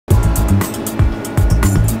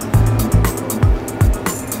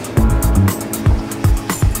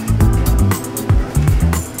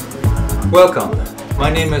Welcome. My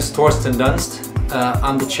name is Torstен Dонст.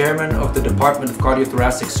 I'm the chairman of the Department of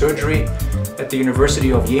Cardiothoracic Surgery at the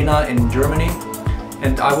University of Jena in Germany.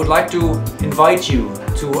 And I would like to invite you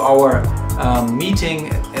to our meeting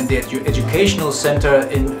at the Educational Center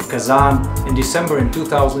in Kazan in December in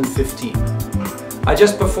 2015. I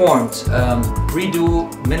just performed redo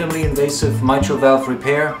minimally invasive mitral valve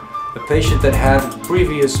repair, a patient that had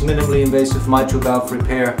previous minimally invasive mitral valve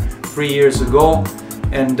repair 3 years ago.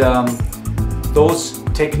 And those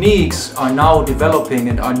techniques are now developing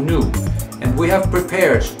and are new. And we have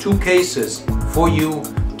prepared 2 cases for you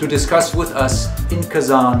to discuss with us in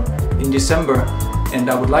Kazan in December. And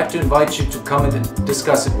I would like to invite you to come and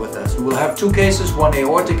discuss it with us. We will have 2 cases, one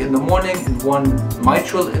aortic in the morning and one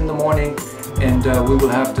mitral in the morning. And we will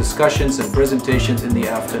have discussions and presentations in the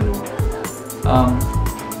afternoon.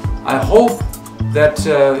 I hope that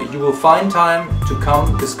you will find time to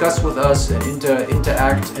come discuss with us and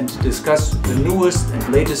interact and to discuss the newest and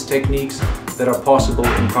latest techniques that are possible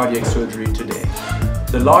in cardiac surgery today.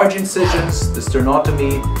 The large incisions, the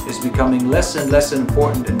sternotomy, is becoming less and less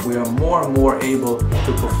important, and we are more and more able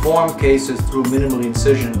to perform cases through minimal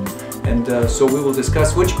incision. And so we will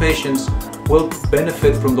discuss which patients will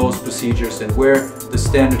benefit from those procedures and where the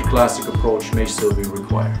standard classic approach may still be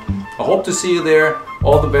required. I hope to see you there.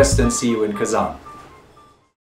 All the best and see you in Kazan.